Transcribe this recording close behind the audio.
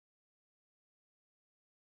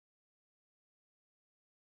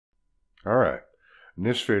Alright, in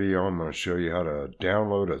this video I'm going to show you how to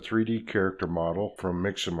download a 3D character model from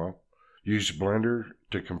Mixamo. Use Blender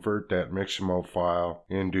to convert that Mixamo file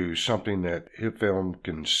into something that Hitfilm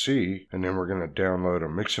can see, and then we're going to download a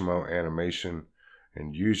Mixamo animation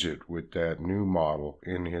and use it with that new model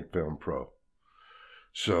in Hitfilm Pro.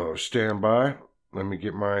 So stand by, let me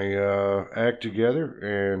get my act together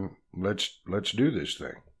and let's do this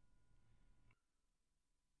thing.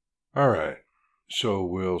 Alright. So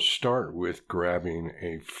we'll start with grabbing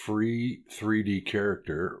a free 3D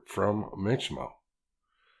character from Mixamo.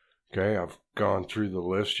 Okay, I've gone through the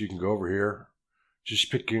list. You can go over here.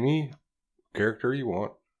 Just pick any character you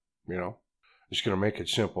want. You know, just going to make it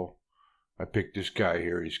simple. I picked this guy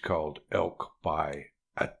here. He's called Elk by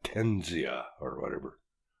Atenzia or whatever.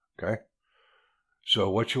 Okay, so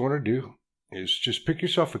what you want to do is just pick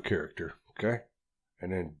yourself a character. Okay,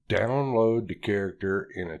 and then download the character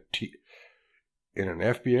in an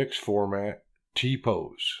FBX format,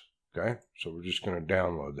 T-pose. Okay, so we're just going to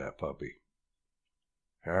download that puppy.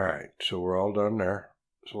 Alright, so we're all done there.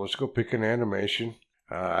 So let's go pick an animation.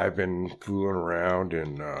 I've been fooling around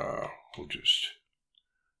and we'll just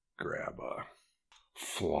grab a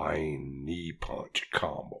flying knee punch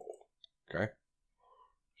combo. Okay,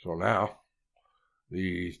 so now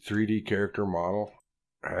the 3D character model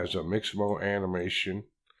has a Mixamo animation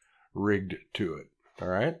rigged to it.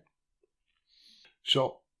 Alright,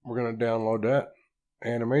 so we're going to download that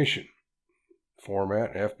animation.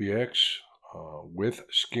 Format FBX with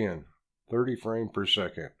skin, 30 frames per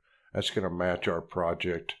second. That's going to match our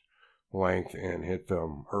project length in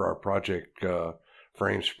Hitfilm, or our project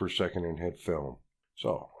frames per second in Hitfilm.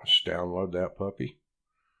 So let's download that puppy.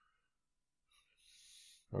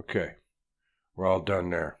 Okay, we're all done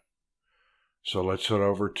there. So let's head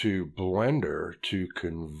over to Blender to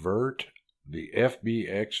convert the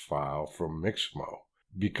FBX file from Mixamo,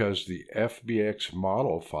 because the FBX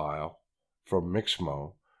model file from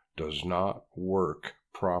Mixamo does not work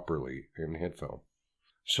properly in Hitfilm.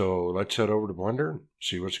 So let's head over to Blender and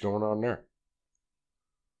see what's going on there.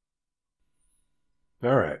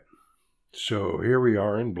 Alright, so here we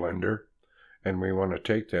are in Blender, and we want to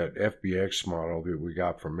take that FBX model that we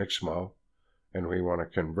got from Mixamo, and we want to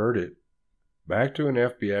convert it back to an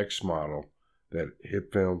FBX model that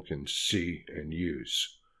Hitfilm can see and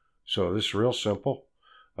use. So this is real simple.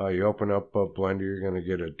 You open up Blender, you're going to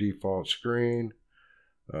get a default screen.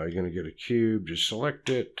 You're going to get a cube. Just select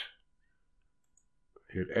it.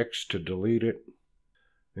 Hit X to delete it.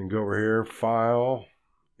 And go over here, File,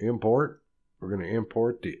 Import. We're going to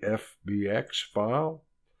import the FBX file.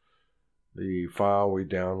 The file we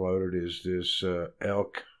downloaded is this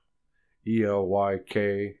Elk,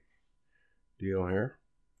 E-L-Y-K deal here.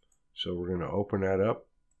 So we're going to open that up,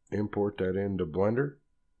 import that into Blender.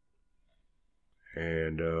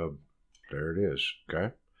 And there it is. Okay,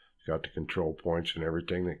 it's got the control points and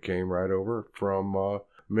everything that came right over from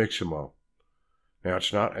Mixamo. Now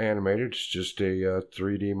it's not animated, it's just a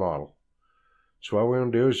 3D model. So what we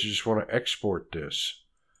want to do is you just want to export this.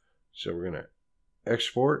 So we're going to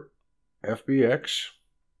export FBX.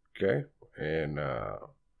 Okay, and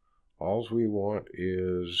all we want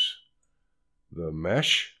is the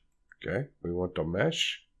mesh. Okay, we want the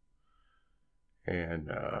mesh. And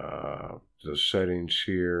the settings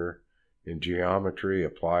here in geometry,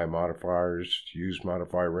 apply modifiers, use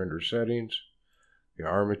modify render settings, the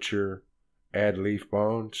armature, add leaf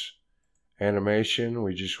bones, animation,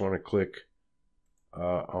 we just want to click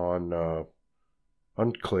on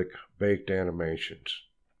unclick baked animations.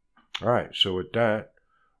 Alright, so with that,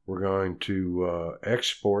 we're going to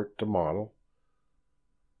export the model.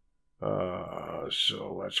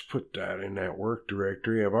 So let's put that in that work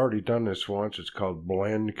directory. I've already done this once. It's called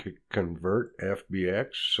Blend Convert FBX.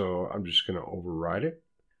 So I'm just going to override it.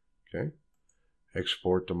 Okay.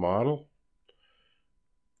 Export the model.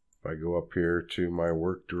 If I go up here to my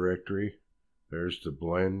work directory, there's the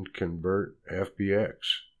Blend Convert FBX.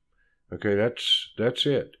 Okay, that's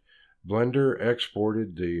it. Blender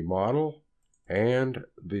exported the model and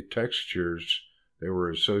the textures that were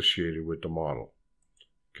associated with the model.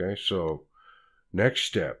 Okay, so next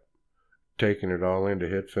step, taking it all into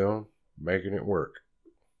Hitfilm, making it work.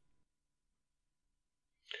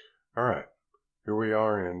 Alright, here we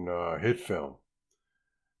are in Hitfilm,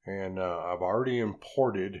 and I've already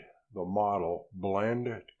imported the model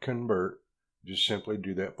Blend Convert. Just simply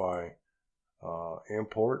do that by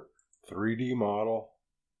import 3D model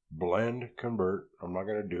Blend Convert. I'm not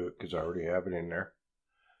going to do it because I already have it in there.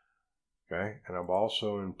 Okay, and I've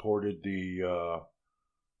also imported the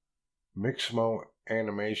Mixamo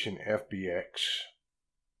animation FBX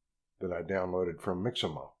that I downloaded from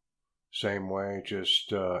Mixamo. Same way,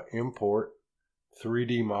 just import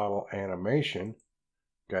 3D model animation,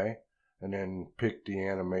 okay, and then pick the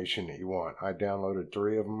animation that you want. I downloaded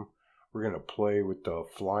 3 of them. We're going to play with the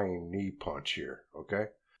flying knee punch here, okay?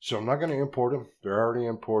 So I'm not going to import them. They're already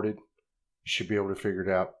imported. You should be able to figure it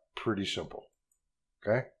out. Pretty simple,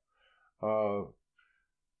 okay? So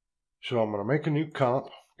I'm going to make a new comp,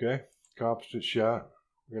 okay? Composite shot.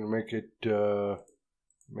 We're going to make it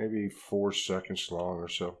maybe 4 seconds long or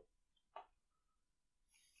so.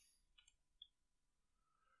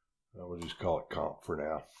 We'll just call it comp for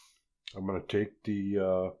now. I'm going to take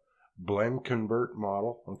the blend convert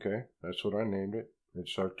model, okay? That's what I named it.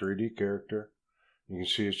 It's our 3D character. You can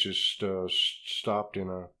see it's just stopped in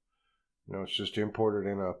a, it's just imported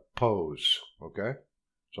in a pose, okay?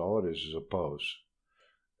 That's all it is a pose.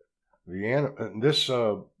 This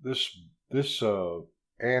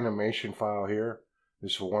animation file here,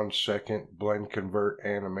 this 1 second blend convert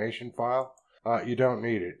animation file, you don't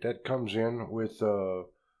need it. That comes in with a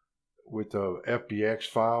FBX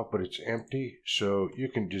file, but it's empty, so you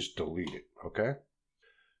can just delete it, okay?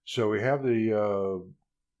 So we have the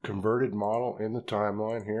converted model in the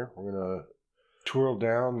timeline here. We're going to twirl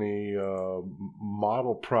down the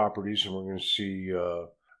model properties, and we're going to see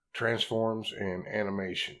transforms and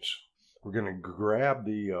animations. We're going to grab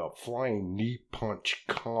the flying knee punch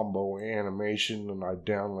combo animation that I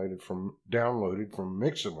downloaded from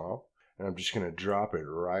Mixamo, and I'm just going to drop it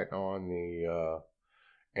right on the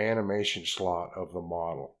animation slot of the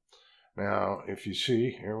model. Now, if you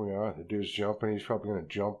see, here we are, the dude's jumping. He's probably going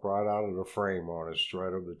to jump right out of the frame on us,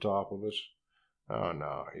 right over the top of us. Oh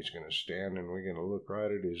no, he's going to stand and we're going to look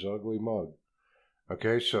right at his ugly mug.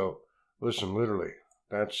 Okay, so listen, literally,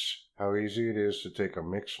 that's how easy it is to take a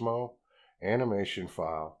Mixamo animation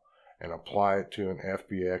file and apply it to an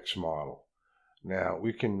FBX model. Now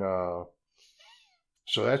we can,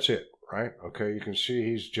 so that's it, right? Okay, you can see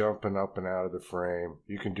he's jumping up and out of the frame.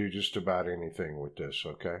 You can do just about anything with this,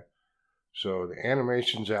 okay? So the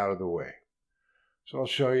animation's out of the way. So I'll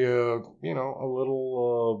show you, a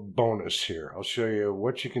little bonus here. I'll show you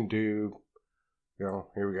what you can do. Here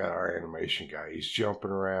we got our animation guy. He's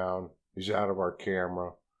jumping around. He's out of our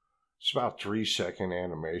camera. It's about 3 second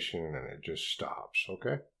animation and then it just stops,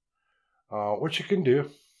 okay? What you can do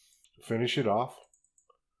to finish it off,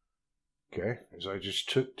 okay, is I just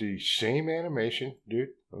took the same animation, dude,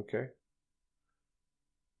 okay,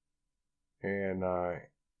 and I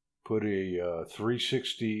put a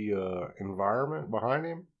 360 environment behind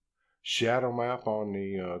him, shadow map on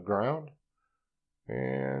the ground,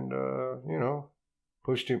 and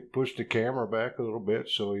pushed the camera back a little bit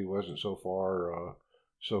so he wasn't so far,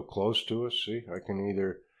 so close to us. See, I can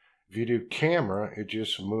either, if you do camera, it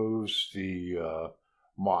just moves the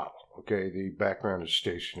model. Okay, the background is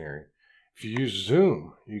stationary. If you use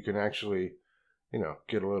zoom, you can actually,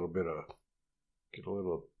 get a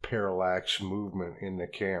little parallax movement in the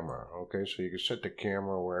camera. Okay, so you can set the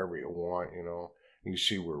camera wherever you want. You can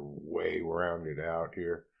see we're way rounded out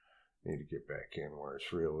here. Need to get back in where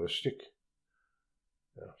it's realistic.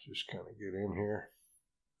 Now, just kind of get in here.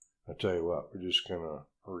 I'll tell you what, we're just going to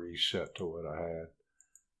reset to what I had.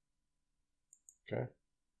 Okay,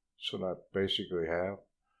 so I basically have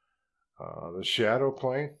the shadow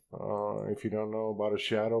plane. If you don't know about a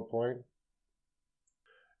shadow plane,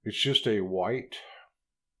 it's just a white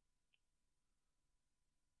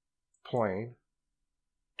plane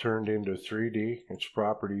turned into 3D. Its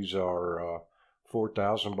properties are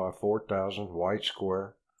 4000 by 4000 white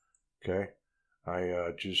square. Okay,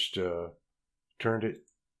 I just turned it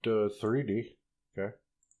to 3D. Okay,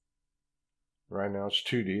 right now it's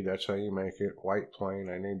 2D. That's how you make it. White plane.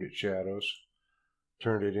 I named it shadows.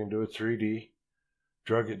 Turned it into a 3D.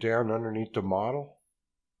 Drug it down underneath the model.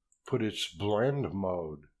 Put its blend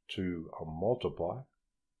mode to a multiply.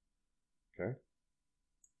 Okay.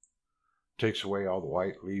 Takes away all the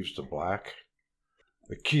white, leaves the black.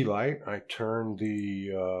 The key light, I turned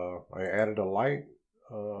I added a light,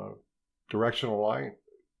 directional light,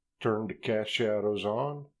 turned the cast shadows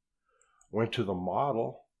on, went to the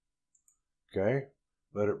model, okay,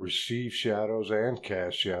 let it receive shadows and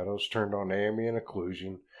cast shadows, turned on ambient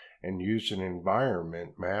occlusion, and used an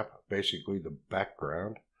environment map, basically the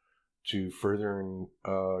background, to further,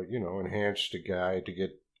 enhance the guy to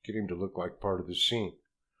get him to look like part of the scene.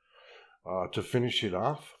 To finish it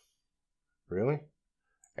off, really,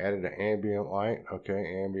 added an ambient light.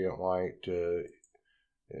 Okay, ambient light,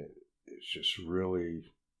 it's just really,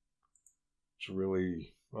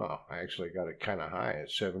 well, I actually got it kind of high at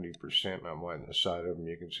 70%, and I'm letting the side of them.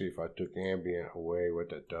 You can see if I took ambient away what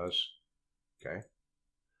that does. Okay.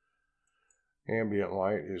 Ambient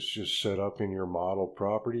light is just set up in your model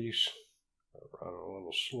properties. I'll run a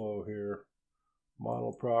little slow here.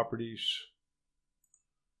 Model properties.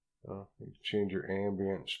 You can change your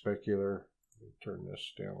ambient, specular. Turn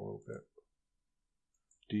this down a little bit.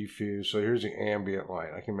 Diffuse. So here's the ambient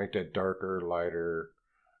light. I can make that darker, lighter,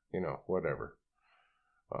 you know, whatever.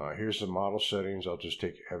 Here's the model settings. I'll just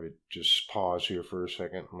have it just pause here for a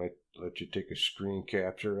second and let you take a screen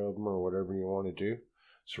capture of them or whatever you want to do.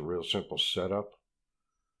 It's a real simple setup.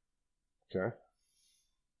 Okay.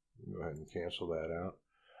 Go ahead and cancel that out.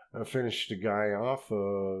 I finished the guy off.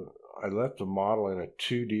 I left the model in a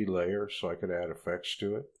 2D layer so I could add effects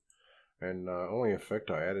to it. And the only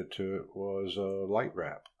effect I added to it was a light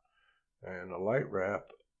wrap. And a light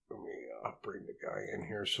wrap, I'll bring the guy in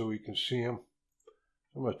here so we can see him.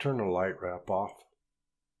 I'm going to turn the light wrap off.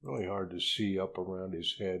 Really hard to see up around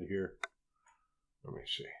his head here. Let me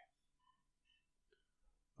see.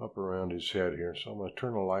 Up around his head here. So I'm going to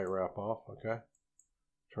turn the light wrap off, okay?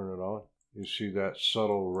 Turn it on. You see that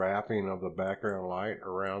subtle wrapping of the background light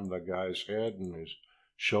around the guy's head and his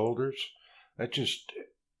shoulders. That just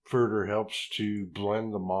further helps to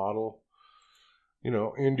blend the model, you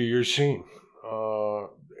know, into your scene.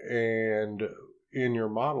 And in your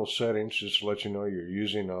model settings, just to let you know, you're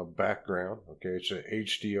using a background. Okay, it's a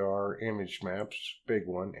HDR image maps, big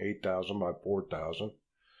one, 8,000 by 4,000.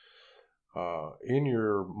 In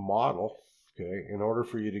your model, okay, in order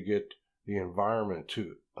for you to get the environment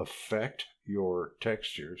to affect your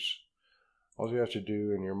textures, all you have to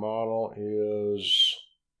do in your model is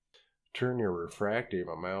turn your refractive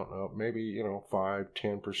amount up, maybe, you know,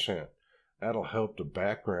 5–10%. That'll help the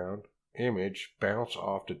background image bounce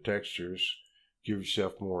off the textures, give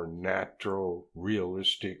yourself more natural,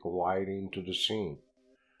 realistic lighting to the scene.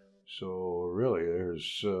 So really,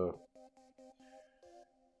 there's, you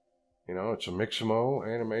know, it's a Mixamo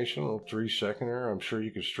animation, a little 3-seconder. I'm sure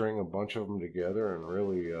you could string a bunch of them together and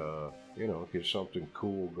really, you know, get something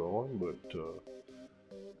cool going. But,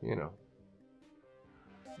 you know,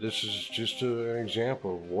 this is just an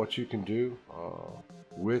example of what you can do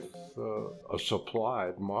with a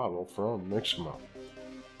supplied model from Mixamo.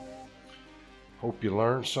 Hope you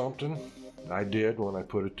learned something. I did when I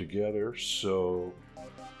put it together. So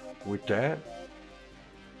with that,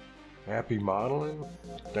 happy modeling.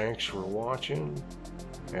 Thanks for watching.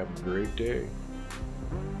 Have a great day.